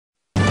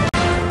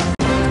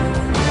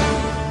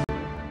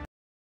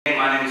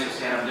My name is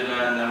Hussein,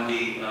 Abdullah, and I'm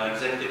the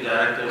Executive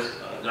Director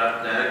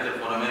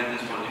for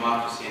Americans for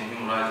Democracy and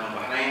Human Rights in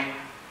Bahrain.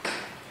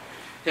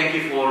 Thank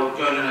you for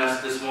joining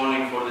us this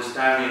morning for this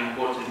timely and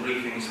important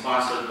briefing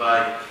sponsored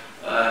by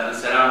the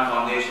Salam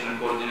Foundation in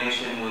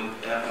coordination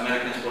with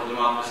Americans for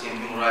Democracy and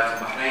Human Rights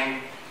in Bahrain.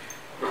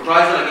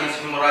 Reprisal against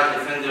human rights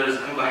defenders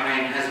in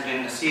Bahrain has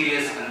been a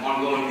serious and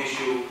ongoing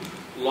issue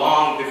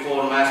long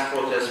before mass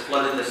protests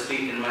flooded the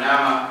street in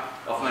Manama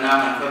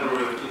in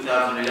February of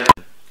 2011.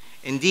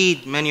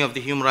 Indeed, many of the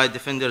human rights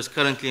defenders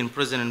currently in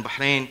prison in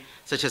Bahrain,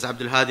 such as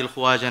Abdullah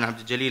al-Khawaja and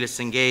Abdul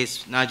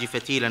al-Sengais, Naji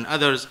Fatil, and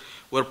others,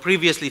 were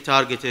previously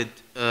targeted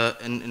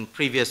in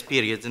previous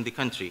periods in the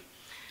country.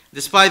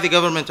 Despite the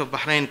government of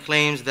Bahrain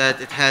claims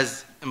that it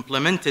has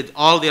implemented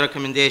all the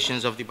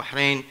recommendations of the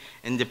Bahrain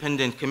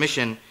Independent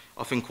Commission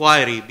of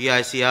Inquiry,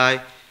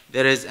 BICI,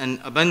 there is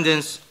an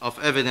abundance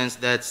of evidence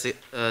that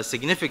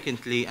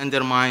significantly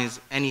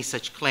undermines any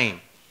such claim.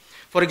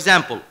 For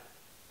example,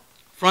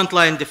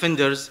 Frontline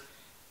Defenders,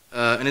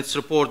 in its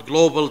report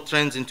Global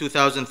Trends in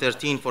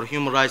 2013 for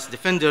Human Rights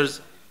Defenders,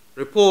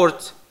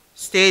 report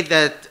state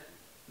that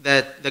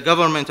the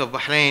government of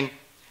Bahrain,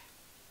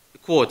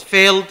 quote,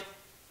 failed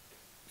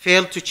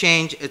to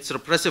change its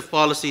repressive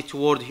policy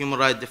toward human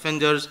rights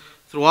defenders.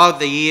 Throughout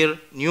the year,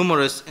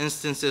 numerous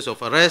instances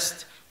of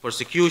arrest,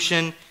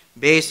 persecution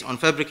based on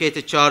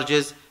fabricated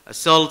charges,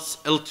 assaults,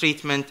 ill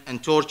treatment,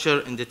 and torture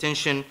in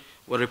detention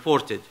were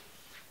reported.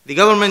 The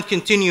government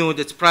continued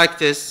its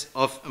practice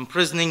of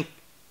imprisoning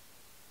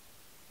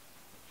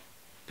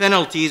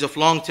penalties of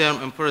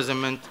long-term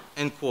imprisonment,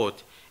 end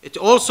quote. It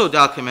also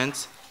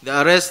documents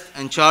the arrest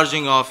and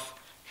charging of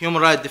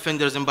human rights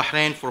defenders in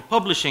Bahrain for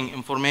publishing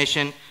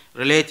information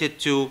related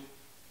to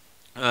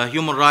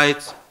human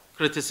rights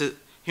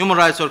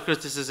or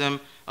criticism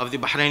of the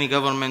Bahraini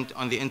government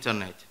on the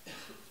internet.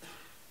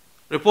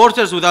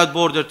 Reporters Without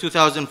Borders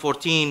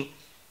 2014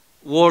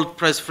 World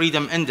Press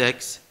Freedom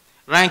Index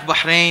ranked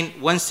Bahrain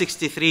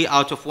 163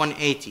 out of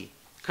 180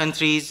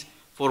 countries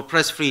for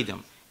press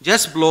freedom,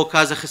 just below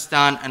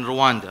Kazakhstan and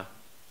Rwanda.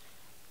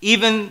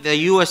 Even the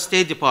US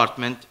State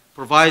Department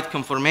provided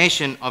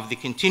confirmation of the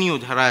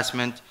continued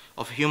harassment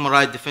of human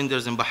rights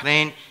defenders in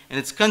Bahrain in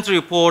its country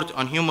report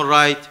on human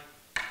rights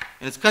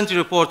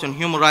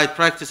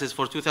practices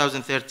for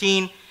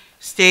 2013.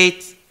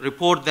 States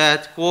report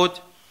that,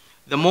 quote,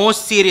 the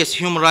most serious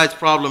human rights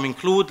problems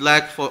include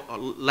lack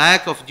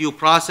of due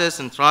process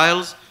and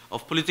trials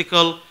of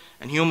political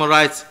and human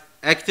rights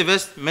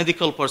activists,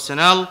 medical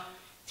personnel,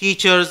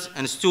 teachers,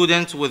 and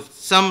students, with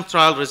some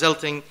trial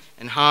resulting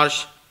in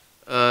harsh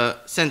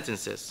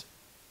sentences.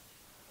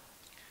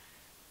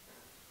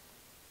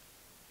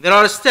 There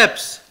are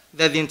steps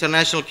that the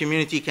international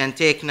community can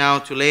take now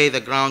to lay the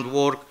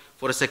groundwork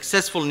for a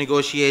successful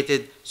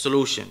negotiated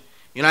solution.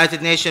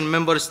 United Nations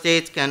member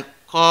states can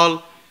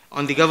call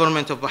on the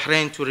government of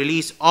Bahrain to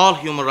release all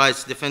human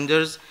rights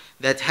defenders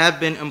that have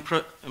been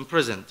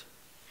imprisoned.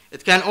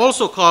 It can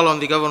also call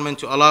on the government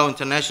to allow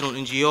international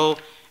NGO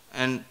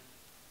and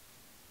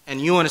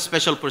UN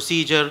special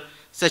procedure,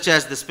 such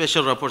as the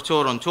Special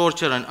Rapporteur on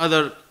Torture and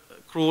other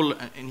cruel,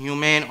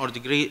 inhumane, or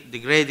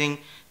degrading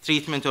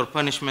treatment or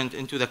punishment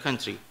into the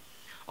country.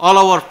 All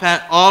of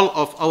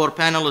our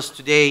panelists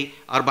today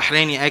are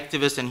Bahraini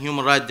activists and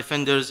human rights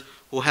defenders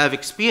who have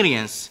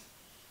experienced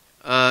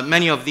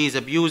many of these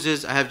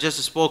abuses I have just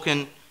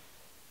spoken,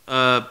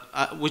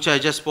 which I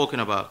just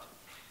spoken about.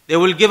 They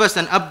will give us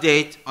an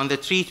update on the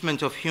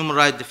treatment of human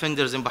rights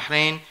defenders in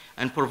Bahrain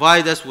and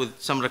provide us with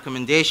some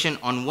recommendation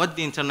on what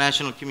the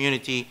international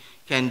community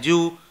can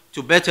do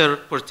to better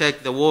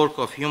protect the work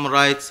of human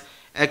rights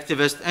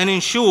activists and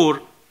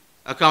ensure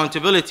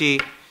accountability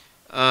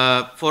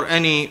for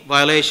any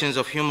violations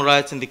of human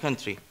rights in the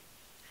country.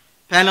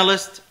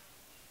 Panelists,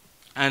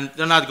 and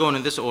they're not going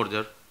in this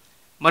order.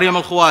 Mariam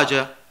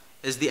Al-Khawaja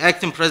is the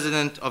acting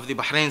president of the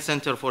Bahrain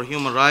Center for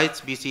Human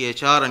Rights,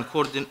 BCHR,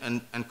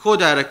 and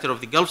co-director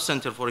of the Gulf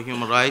Center for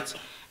Human Rights.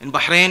 In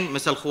Bahrain,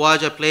 Ms.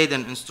 Al-Khawaja played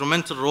an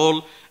instrumental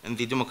role in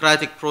the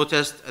democratic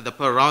protest at the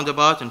Pearl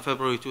Roundabout in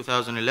February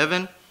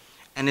 2011,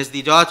 and is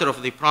the daughter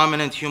of the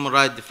prominent human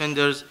rights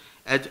defenders,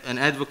 an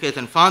advocate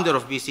and founder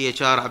of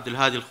BCHR,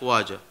 Abdullah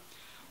al-Khawaja,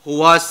 who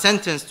was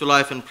sentenced to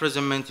life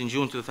imprisonment in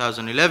June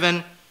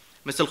 2011.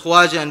 Ms.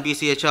 Al-Khawaja and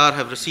BCHR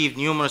have received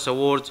numerous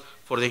awards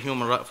for their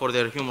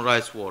human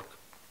rights work.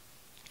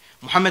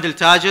 Mohammed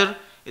Al-Tajir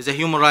is a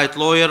human rights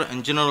lawyer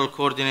and general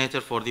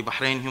coordinator for the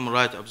Bahrain Human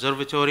Rights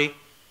Observatory,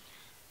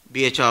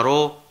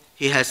 BHRO.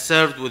 He has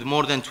served with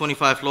more than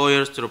 25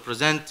 lawyers to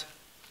represent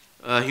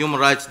human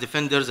rights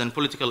defenders and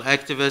political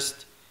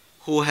activists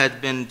who had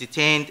been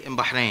detained in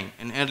Bahrain.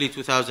 In early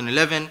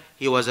 2011,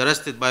 he was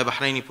arrested by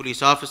Bahraini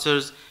police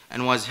officers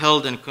and was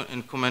held in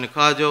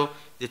incommunicado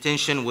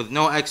detention with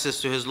no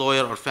access to his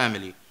lawyer or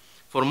family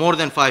for more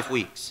than 5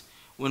 weeks.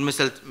 When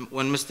Mr.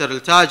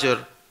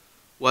 Al-Tajir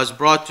was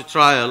brought to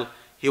trial,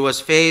 he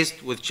was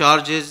faced with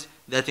charges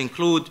that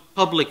include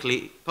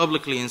publicly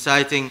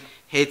inciting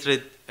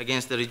hatred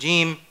against the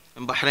regime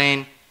in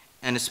Bahrain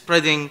and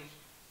spreading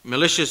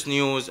malicious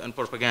news and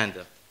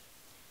propaganda.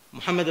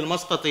 Mohammed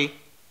Al-Masqati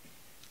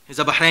is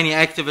a Bahraini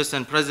activist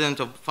and president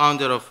and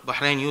founder of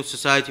Bahrain Youth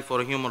Society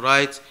for Human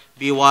Rights,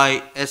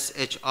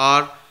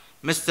 BYSHR.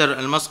 Mr.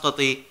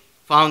 Al-Masqati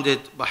founded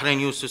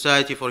Bahrain Youth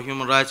Society for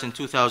Human Rights in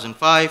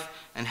 2005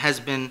 and has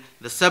been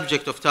the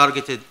subject of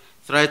targeted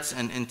threats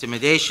and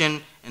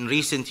intimidation in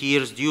recent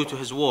years due to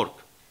his work.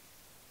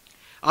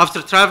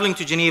 After traveling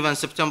to Geneva in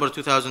September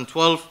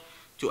 2012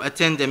 to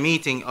attend a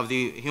meeting of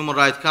the Human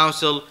Rights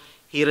Council,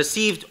 he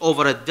received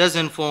over a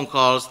dozen phone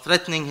calls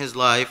threatening his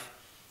life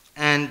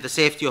and the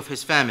safety of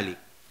his family.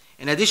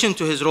 In addition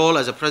to his role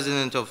as a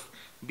president of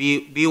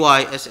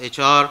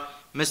BYSHR,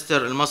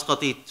 Mr.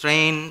 Al-Masqati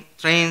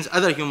trains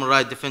other human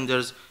rights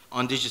defenders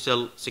on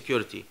digital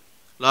security.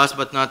 Last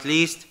but not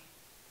least,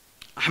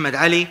 Ahmed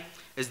Ali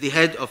is the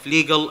head of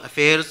legal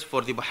affairs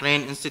for the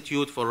Bahrain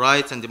Institute for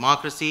Rights and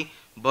Democracy,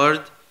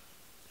 BIRD,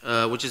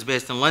 which is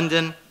based in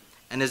London,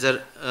 and is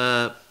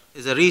a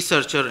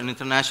researcher in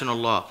international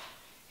law.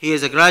 He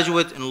is a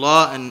graduate in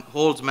law and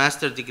holds a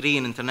master's degree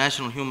in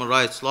international human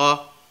rights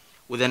law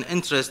with an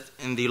interest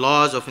in the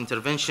laws of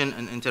intervention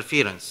and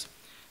interference.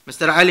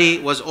 Mr. Ali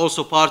was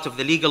also part of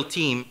the legal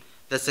team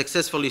that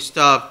successfully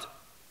stopped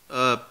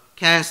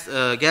tear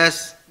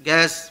gas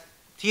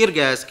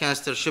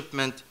canister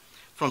shipment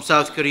from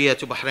South Korea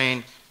to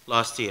Bahrain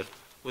last year.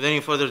 With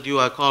any further ado,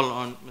 I call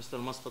on Mr.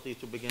 Masqati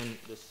to begin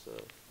this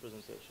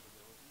presentation.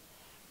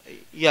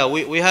 Yeah,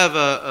 we have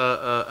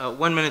a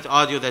 1-minute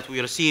audio that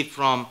we received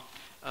from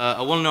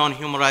a well-known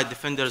human rights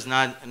defender,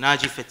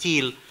 Naji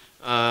Fatil,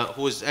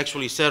 who is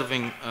actually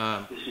serving.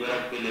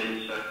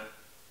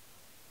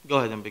 Go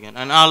ahead and begin,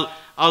 and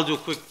I'll do a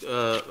quick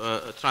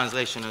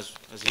translation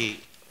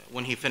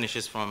when he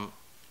finishes from.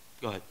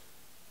 Go ahead.